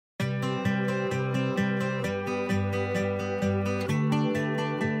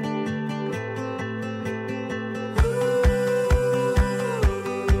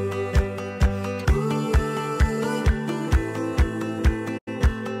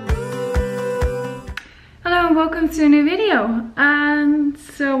and welcome to a new video.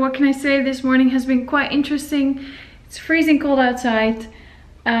 So what can I say, this morning has been quite interesting. It's freezing cold outside.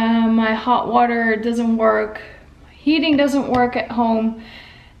 My hot water doesn't work, heating doesn't work at home,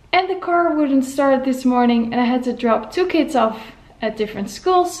 and the car wouldn't start this morning, and I had to drop two kids off at different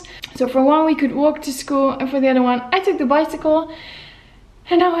schools. So for one we could walk to school, and for the other one I took the bicycle.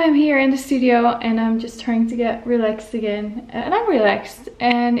 And now I'm here in the studio and I'm just trying to get relaxed again. And I'm relaxed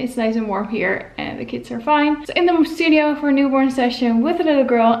and it's nice and warm here and the kids are fine. So in the studio for a newborn session with a little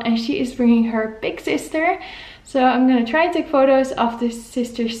girl, and she is bringing her big sister. So I'm gonna try and take photos of the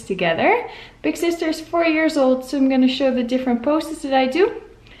sisters together. Big sister is 4 years old, so I'm gonna show the different poses that I do.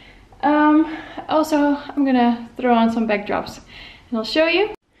 Also, I'm gonna throw on some backdrops and I'll show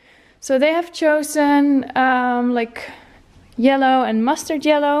you. So they have chosen like yellow and mustard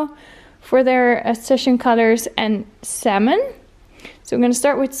yellow for their session colors, and salmon. So I'm going to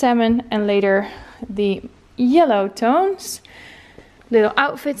start with salmon and later the yellow tones. Little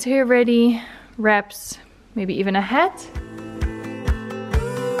outfits here ready, wraps, maybe even a hat.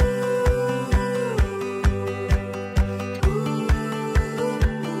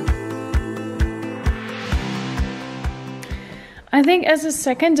 I think as a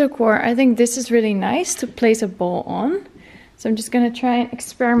second decor, I think this is really nice to place a bowl on. So I'm just gonna try and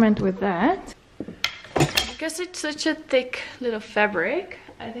experiment with that. Because it's such a thick little fabric,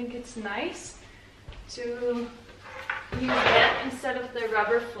 I think it's nice to use that instead of the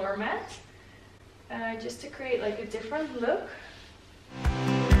rubber floor mat. Just to create like a different look.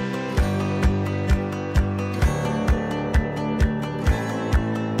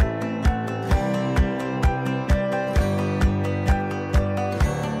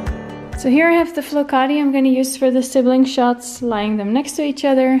 So here I have the flocati I'm going to use for the sibling shots, lying them next to each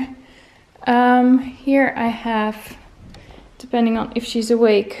other. Here I have, depending on if she's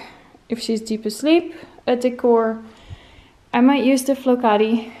awake, if she's deep asleep, a decor. I might use the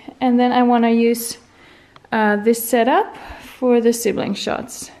flocati, and then I want to use this setup for the sibling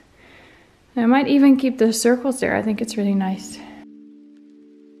shots. I might even keep the circles there, I think it's really nice.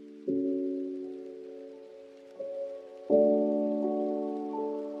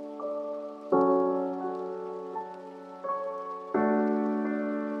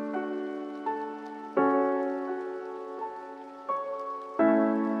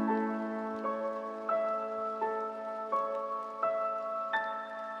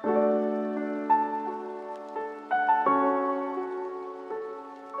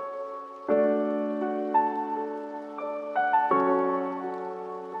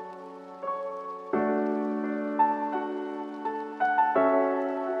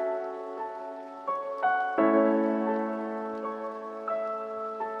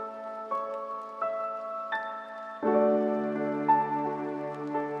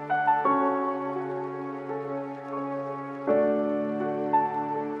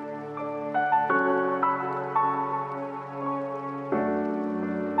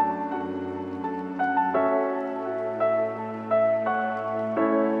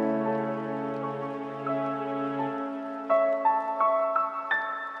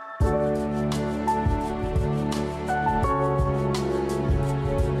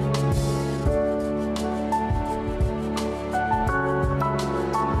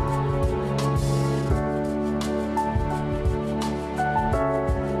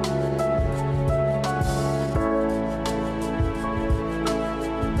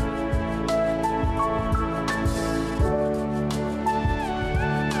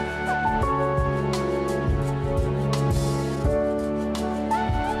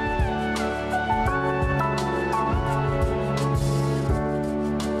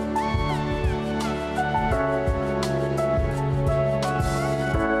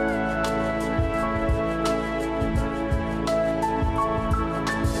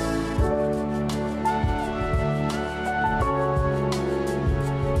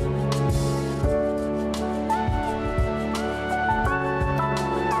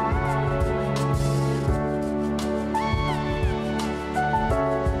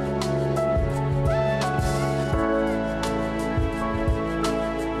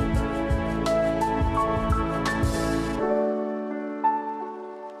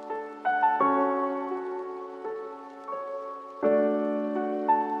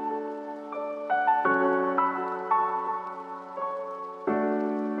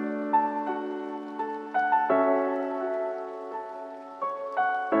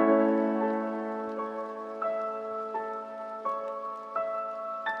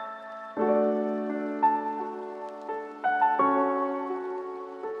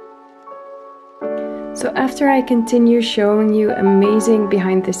 So after I continue showing you amazing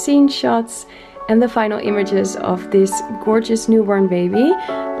behind the scenes shots and the final images of this gorgeous newborn baby,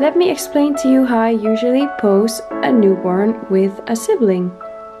 let me explain to you how I usually pose a newborn with a sibling.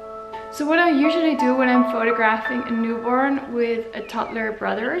 So what I usually do when I'm photographing a newborn with a toddler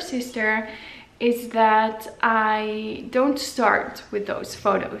brother or sister is that I don't start with those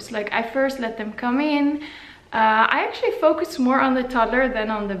photos. Like, I first let them come in. I actually focus more on the toddler than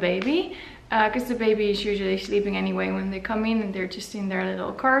on the baby, because the baby is usually sleeping anyway when they come in and they're just in their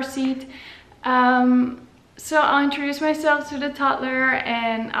little car seat. So I'll introduce myself to the toddler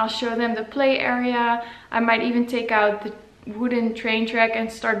and I'll show them the play area. I might even take out the wooden train track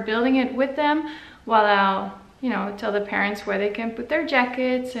and start building it with them, while I'll, you know, tell the parents where they can put their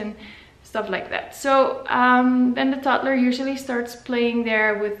jackets and stuff like that. So then the toddler usually starts playing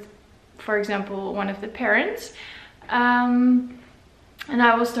there with, for example, one of the parents, and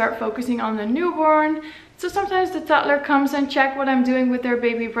I will start focusing on the newborn. So sometimes the toddler comes and check what I'm doing with their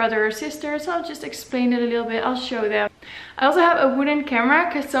baby brother or sister, so I'll just explain it a little bit. I'll show them. I also have a wooden camera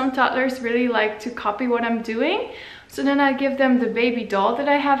because some toddlers really like to copy what I'm doing. So then I give them the baby doll that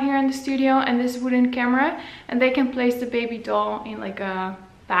I have here in the studio and this wooden camera, and they can place the baby doll in like a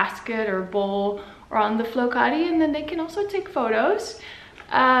basket or bowl or on the flocati, and then they can also take photos.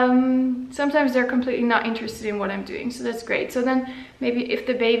 Sometimes they're completely not interested in what I'm doing, so that's great. So then maybe if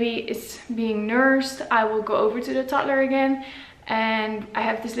the baby is being nursed, I will go over to the toddler again, and I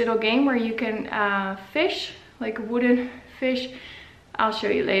have this little game where you can fish, like a wooden fish. I'll show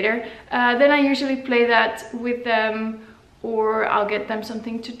you later. Then I usually play that with them, or I'll get them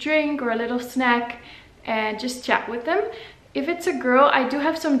something to drink or a little snack and just chat with them. If it's a girl, I do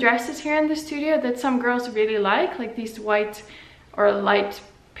have some dresses here in the studio that some girls really like these white or light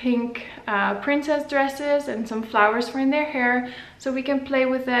pink princess dresses, and some flowers for in their hair, so we can play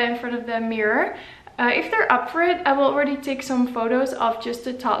with that in front of the mirror. If they're up for it, I will already take some photos of just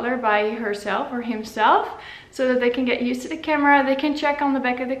the toddler by herself or himself, so that they can get used to the camera. They can check on the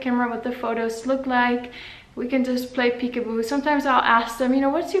back of the camera what the photos look like. We can just play peekaboo. Sometimes I'll ask them, you know,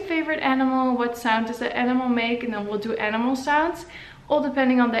 what's your favorite animal? What sound does the animal make? And then we'll do animal sounds, all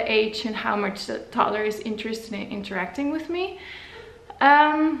depending on the age and how much the toddler is interested in interacting with me.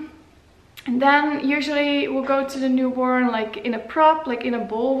 And then usually we'll go to the newborn like in a prop, like in a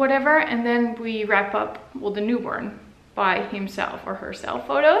bowl, whatever, and then we wrap up, well, the newborn by himself or herself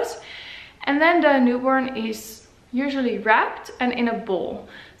photos. And then the newborn is usually wrapped and in a bowl.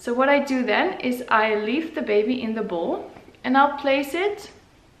 So what I do then is I leave the baby in the bowl and I'll place it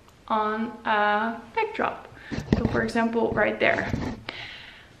on a backdrop. So for example, right there.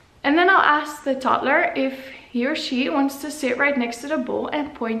 And then I'll ask the toddler if he or she wants to sit right next to the bowl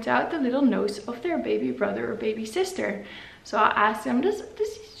and point out the little nose of their baby brother or baby sister. So I'll ask them, does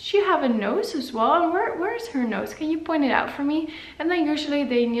she have a nose as well? And where's her nose? Can you point it out for me? And then usually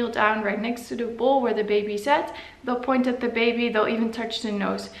they kneel down right next to the bowl where the baby's at. They'll point at the baby, they'll even touch the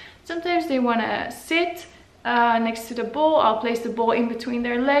nose. Sometimes they want to sit next to the bowl. I'll place the bowl in between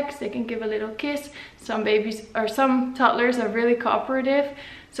their legs. They can give a little kiss. Some babies or some toddlers are really cooperative,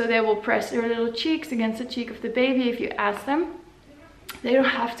 so they will press their little cheeks against the cheek of the baby if you ask them. They don't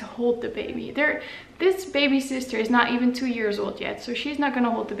have to hold the baby. This baby sister is not even 2 years old yet, so she's not going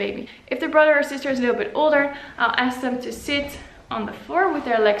to hold the baby. If the brother or sister is a little bit older, I'll ask them to sit on the floor with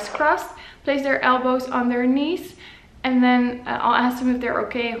their legs crossed, place their elbows on their knees, and then I'll ask them if they're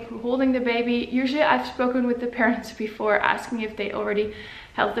okay holding the baby. Usually I've spoken with the parents before, asking if they already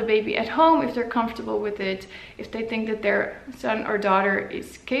held the baby at home, if they're comfortable with it, if they think that their son or daughter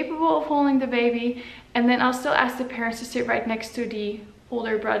is capable of holding the baby. And then I'll still ask the parents to sit right next to the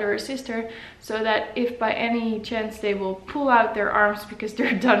older brother or sister, so that if by any chance they will pull out their arms because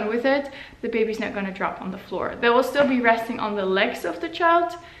they're done with it, the baby's not going to drop on the floor. They will still be resting on the legs of the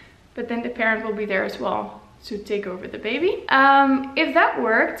child, but then the parent will be there as well to take over the baby. If that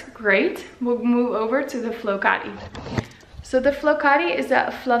worked, great. We'll move over to the flocati. So the flocati is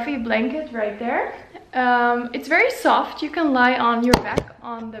that fluffy blanket right there. It's very soft. You can lie on your back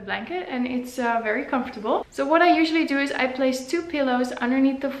on the blanket and it's very comfortable. So what I usually do is I place 2 pillows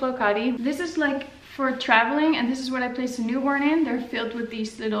underneath the flocati. This is like for traveling, and this is what I place the newborn in. They're filled with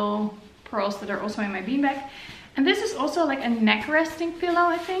these little pearls that are also in my beanbag. And this is also like a neck resting pillow,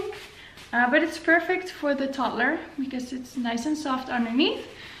 I think. But it's perfect for the toddler because it's nice and soft underneath.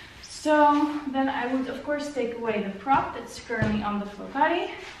 So then I would of course take away the prop that's currently on the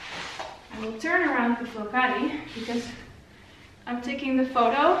flocati. I will turn around the flocati because I'm taking the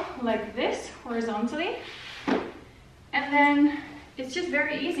photo like this, horizontally. And then it's just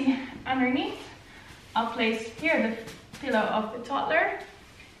very easy. Underneath, I'll place here the pillow of the toddler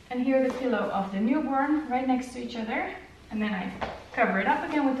and here the pillow of the newborn right next to each other. And then I cover it up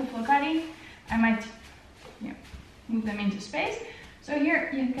again with the flocati. I might move them into space. So here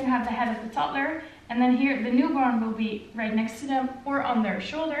you can have the head of the toddler, and then here the newborn will be right next to them or on their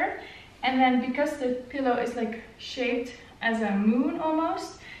shoulder. And then because the pillow is like shaped as a moon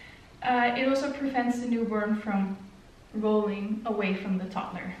almost, it also prevents the newborn from rolling away from the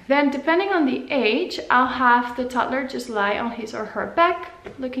toddler. Then depending on the age, I'll have the toddler just lie on his or her back,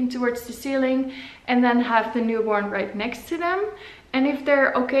 looking towards the ceiling, and then have the newborn right next to them. And if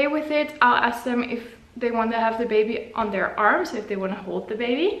they're okay with it, I'll ask them if they want to have the baby on their arms, if they want to hold the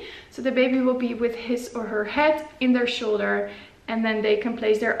baby. So the baby will be with his or her head in their shoulder, and then they can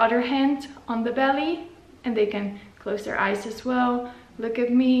place their other hand on the belly, and they can close their eyes as well, look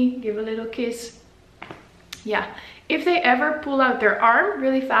at me, give a little kiss. Yeah, if they ever pull out their arm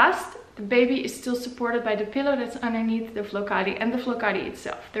really fast, the baby is still supported by the pillow that's underneath the flocati and the flocati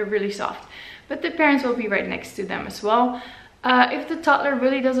itself. They're really soft, but the parents will be right next to them as well. If the toddler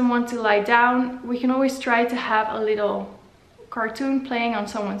really doesn't want to lie down, we can always try to have a little cartoon playing on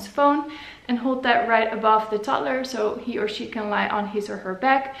someone's phone and hold that right above the toddler so he or she can lie on his or her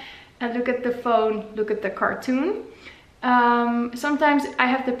back and look at the phone, look at the cartoon. Sometimes I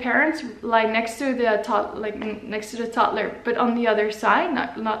have the parents lie next to the toddler, but on the other side,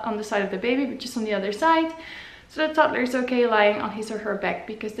 not on the side of the baby, but just on the other side. So the toddler is okay lying on his or her back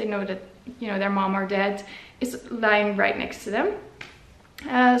because they know that, you know, their mom or dad is lying right next to them.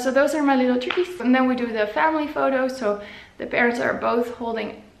 So those are my little trickies. And then we do the family photo. So the parents are both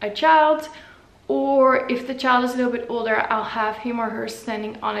holding a child, or if the child is a little bit older, I'll have him or her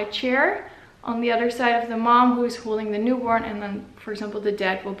standing on a chair on the other side of the mom who is holding the newborn, and then, for example, the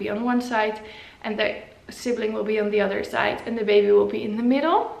dad will be on one side and the sibling will be on the other side, and the baby will be in the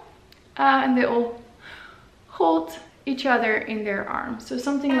middle, and they all hold each other in their arms. So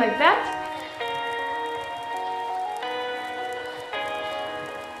something like that.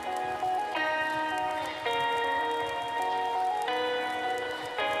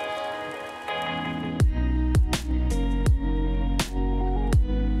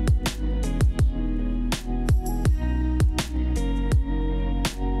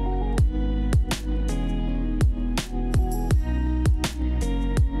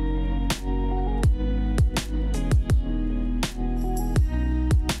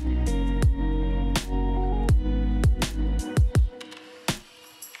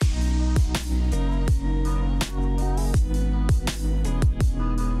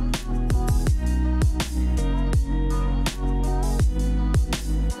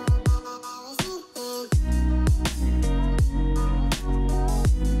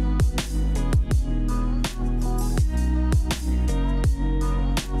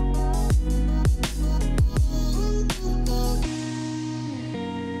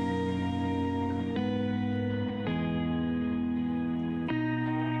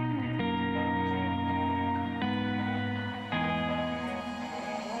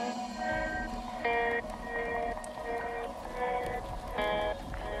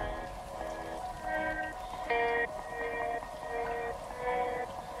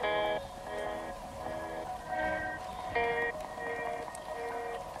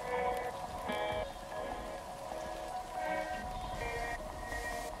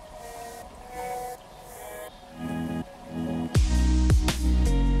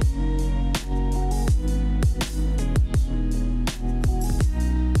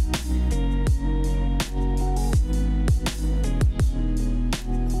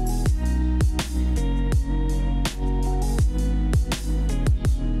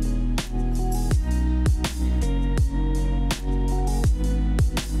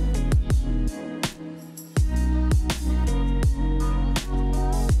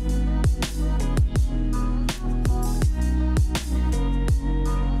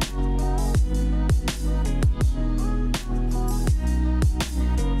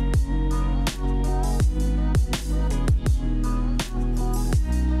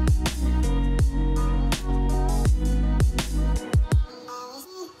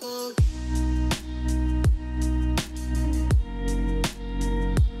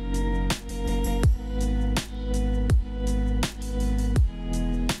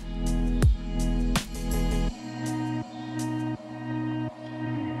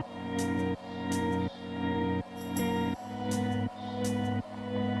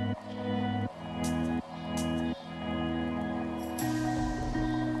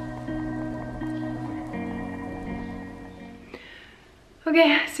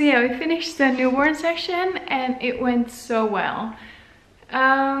 Okay, so yeah, we finished the newborn section and it went so well.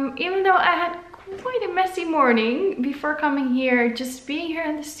 Even though I had quite a messy morning before coming here, just being here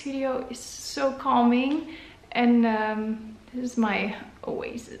in the studio is so calming, and This is my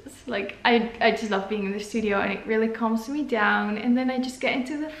oasis. Like I just love being in the studio, and it really calms me down, and then I just get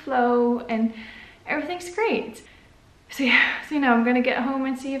into the flow and everything's great. So yeah, so now I'm gonna get home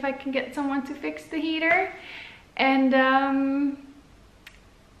and see if I can get someone to fix the heater, and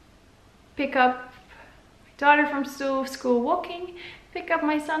pick up my daughter from school walking, pick up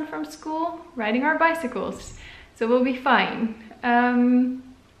my son from school riding our bicycles. So we'll be fine.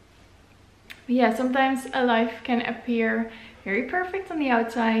 Yeah, sometimes a life can appear very perfect on the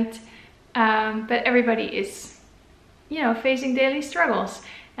outside, but everybody is, you know, facing daily struggles,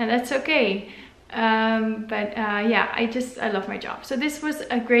 and that's okay. Yeah, I love my job. So this was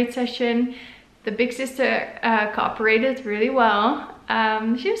a great session. The big sister cooperated really well.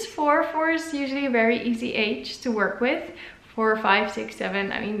 She was 4. 4 is usually a very easy age to work with. 4, 5, 6,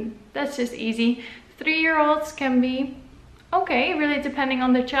 7. I mean, that's just easy. 3-year-olds can be okay, really depending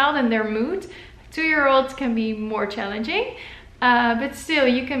on the child and their mood. 2-year-olds can be more challenging, but still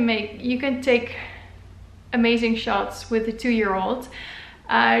you can take amazing shots with a 2-year-old.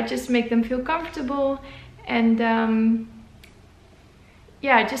 Just make them feel comfortable, and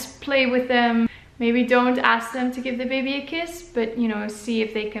yeah, just play with them. Maybe don't ask them to give the baby a kiss, but you know, see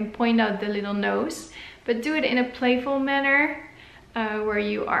if they can point out the little nose, but do it in a playful manner, where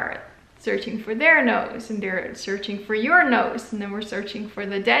you are searching for their nose and they're searching for your nose, and then we're searching for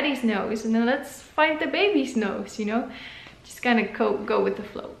the daddy's nose, and then let's find the baby's nose, you know, just kind of go with the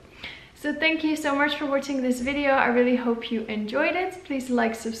flow. So thank you so much for watching this video. I really hope you enjoyed it. Please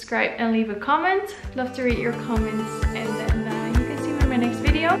like, subscribe, and leave a comment. Love to read your comments, and then you can see me in my next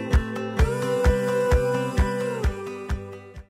video.